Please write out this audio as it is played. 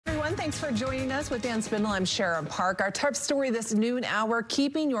everyone. Thanks for joining us. With Dan Spindle, I'm Sharon Park. Our top story this noon hour,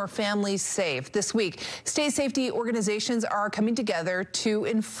 keeping your family safe. This week, state safety organizations are coming together to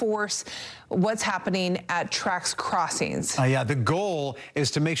enforce what's happening at tracks crossings. Yeah, the goal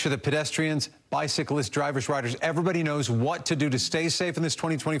is to make sure that pedestrians, bicyclists, drivers, riders, everybody knows what to do to stay safe in this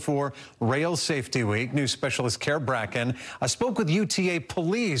 2024 Rail Safety Week. News specialist Kara Bracken spoke with UTA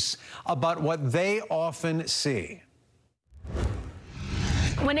police about what they often see.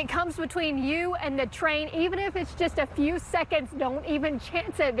 When it comes between you and the train, even if it's just a few seconds, don't even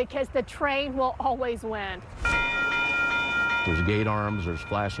chance it because the train will always win. There's gate arms, there's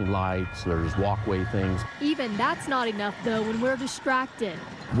flashing lights, there's walkway things. Even that's not enough, though, when we're distracted.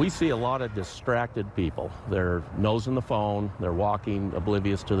 We see a lot of distracted people. They're nosing the phone, they're walking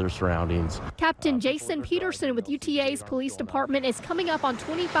oblivious to their surroundings. Captain Jason Peterson with UTA's police department is coming up on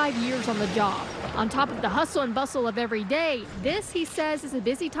 25 years on the job. On top of the hustle and bustle of every day, this, he says, is a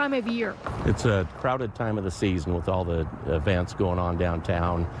busy time of year. It's a crowded time of the season with all the events going on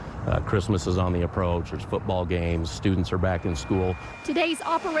downtown. Christmas is on the approach, there's football games, students are back in school. Today's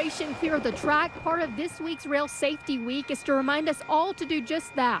Operation Clear the Track, part of this week's Rail Safety Week, is to remind us all to do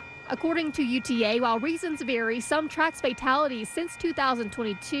just that. According to UTA, while reasons vary, some tracks fatalities since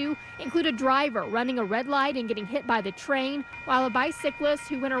 2022 include a driver running a red light and getting hit by the train, while a bicyclist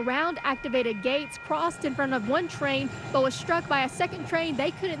who went around activated gates crossed in front of one train but was struck by a second train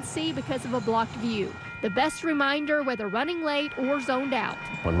they couldn't see because of a blocked view. The best reminder, whether running late or zoned out.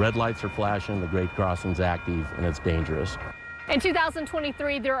 When red lights are flashing, the grade crossing's active and it's dangerous. In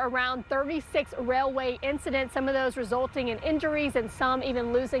 2023, there are around 36 railway incidents, some of those resulting in injuries and some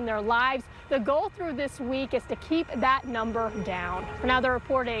even losing their lives. The goal through this week is to keep that number down. For now, the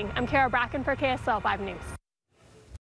reporting, I'm Kara Bracken for KSL 5 News.